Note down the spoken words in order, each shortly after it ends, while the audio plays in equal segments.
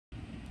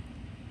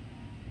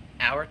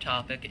Our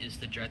topic is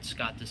the Dred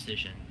Scott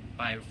decision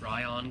by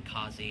Ryan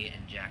Kazi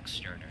and Jack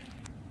Sterner.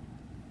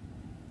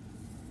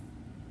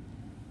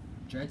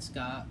 Dred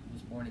Scott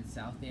was born in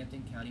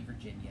Southampton County,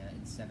 Virginia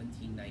in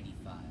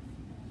 1795.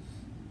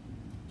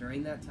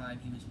 During that time,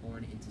 he was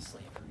born into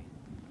slavery.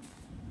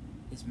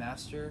 His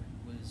master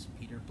was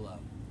Peter Blow.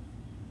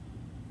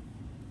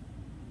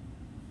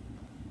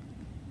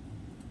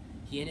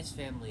 He and his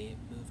family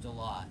moved a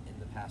lot in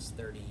the past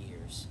 30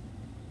 years.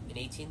 In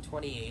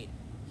 1828,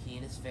 he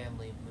and his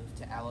family moved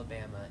to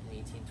Alabama in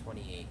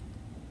 1828.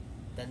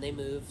 Then they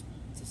moved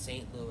to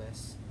St.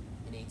 Louis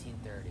in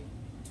 1830.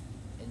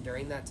 And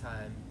during that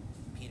time,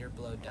 Peter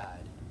Blow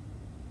died.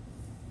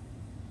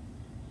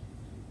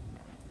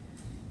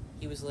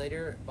 He was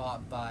later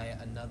bought by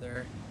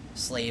another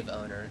slave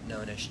owner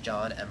known as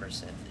John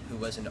Emerson, who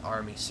was an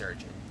army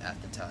surgeon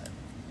at the time.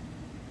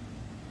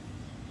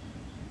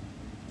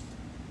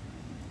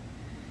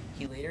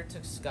 He later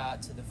took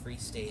Scott to the Free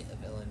State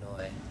of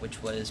Illinois,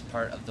 which was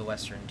part of the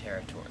Western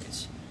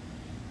Territories.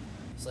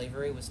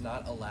 Slavery was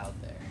not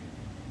allowed there.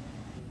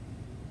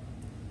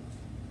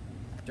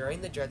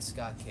 During the Dred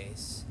Scott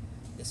case,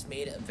 this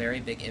made a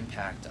very big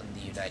impact on the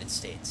United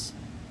States.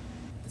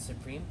 The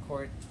Supreme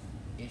Court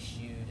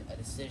issued a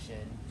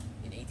decision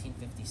in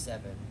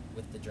 1857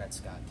 with the Dred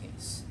Scott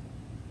case.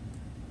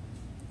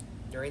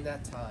 During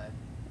that time,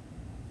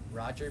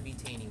 Roger B.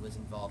 Taney was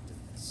involved in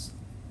this.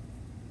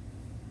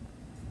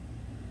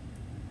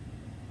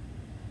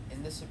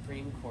 In the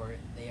Supreme Court,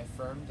 they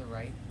affirmed the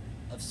right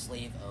of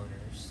slave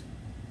owners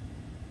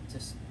to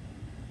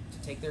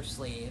take their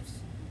slaves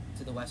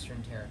to the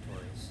Western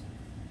Territories.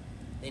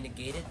 They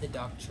negated the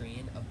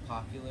doctrine of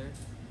popular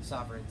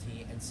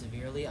sovereignty and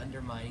severely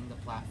undermining the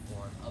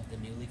platform of the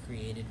newly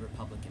created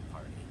Republican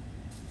Party.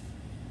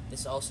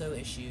 This also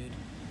issued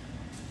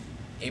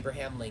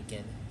Abraham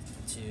Lincoln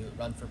to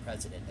run for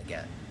president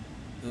again,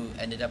 who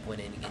ended up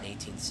winning in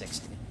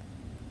 1860.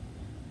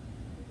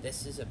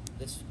 This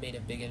made a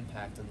big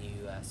impact on the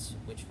U.S.,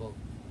 which will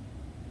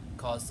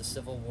cause the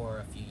Civil War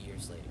a few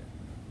years later.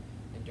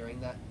 And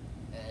during that,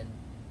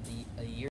 a year